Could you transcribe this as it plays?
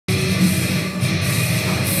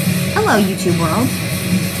Hello YouTube world.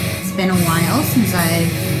 It's been a while since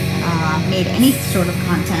I've made any sort of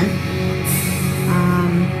content.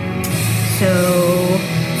 So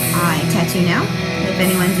I tattoo now, if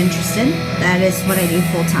anyone's interested. That is what I do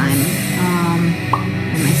full time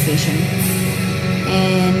in my station.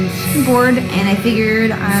 And I'm bored, and I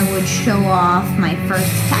figured I would show off my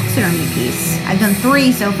first taxidermy piece. I've done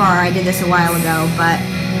 3 so far. I did this a while ago, but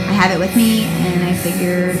I have it with me, and I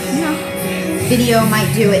figured, you know, video might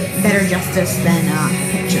do it better justice than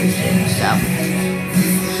pictures do. So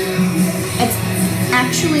it's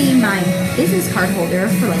actually my business card holder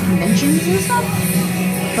for like conventions and stuff.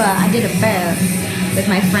 But I did a bear with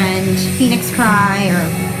my friend Phoenix Cry, or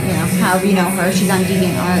you know, however you know her. She's on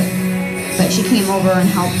DeviantArt. But she came over and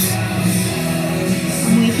helped.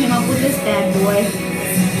 And we came up with this bad boy.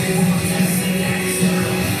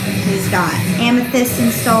 He's got amethyst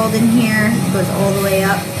installed in here. It goes all the way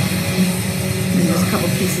up. And there's a couple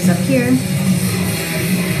pieces up here. And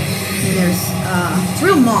there's, it's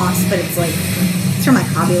real moss, but it's like, it's from like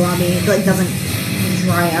Hobby Lobby. It like doesn't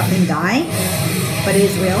dry up and die, but it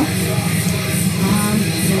is real.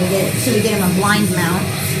 So we get him a blind mount,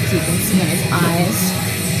 so you can see in his eyes.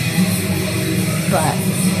 But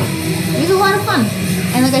it was a lot of fun.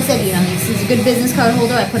 And like I said, you know, he's a good business card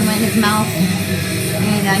holder. I put him in his mouth,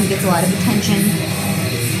 and he gets a lot of attention.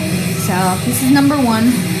 So this is number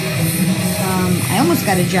 1. I almost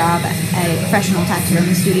got a job at a professional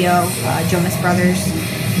taxidermy studio, Jonas Brothers,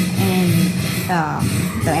 and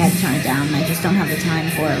but I had to turn it down. I just don't have the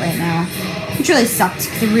time for it right now, which really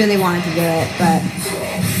sucked because I really wanted to do it. But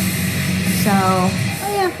so.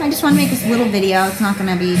 I just want to make this little video. It's not going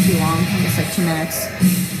to be too long. I guess like 2 minutes.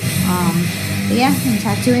 But yeah, I'm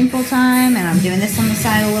tattooing full time, and I'm doing this on the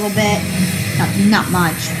side a little bit. Not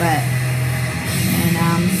much, but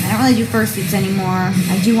I don't really do fursuits anymore.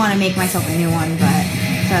 I do want to make myself a new one, but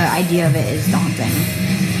the idea of it is daunting.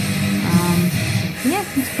 Yeah,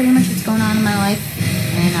 that's pretty much what's going on in my life.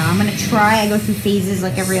 And I'm going to try. I go through phases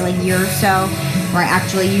like every year or so where I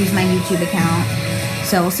actually use my YouTube account.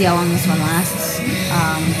 So we'll see how long this one lasts.